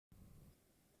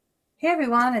Hey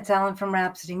everyone, it's Ellen from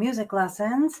Rhapsody Music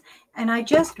Lessons, and I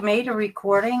just made a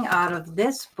recording out of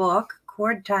this book,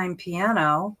 Chord Time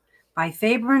Piano, by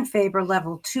Faber and Faber,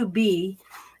 Level 2B,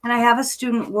 and I have a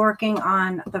student working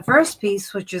on the first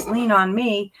piece, which is Lean on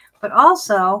Me, but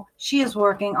also she is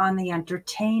working on the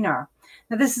Entertainer.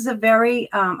 Now this is a very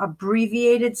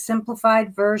abbreviated,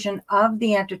 simplified version of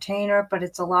the Entertainer, but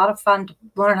it's a lot of fun to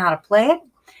learn how to play it.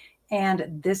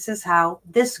 And this is how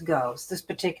this goes, this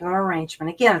particular arrangement.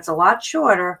 Again, it's a lot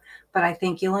shorter, but I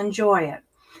think you'll enjoy it.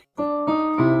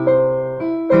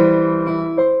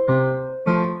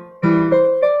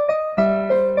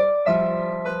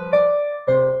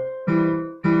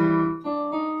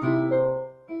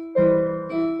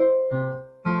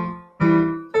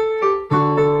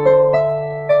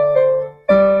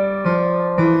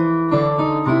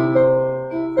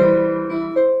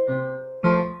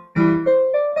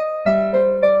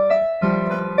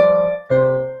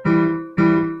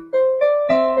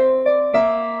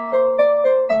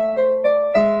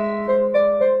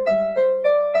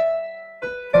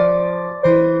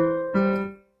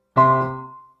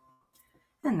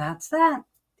 And that's that.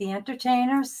 The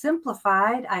Entertainer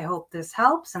Simplified. I hope this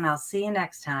helps, and I'll see you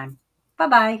next time.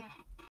 Bye-bye.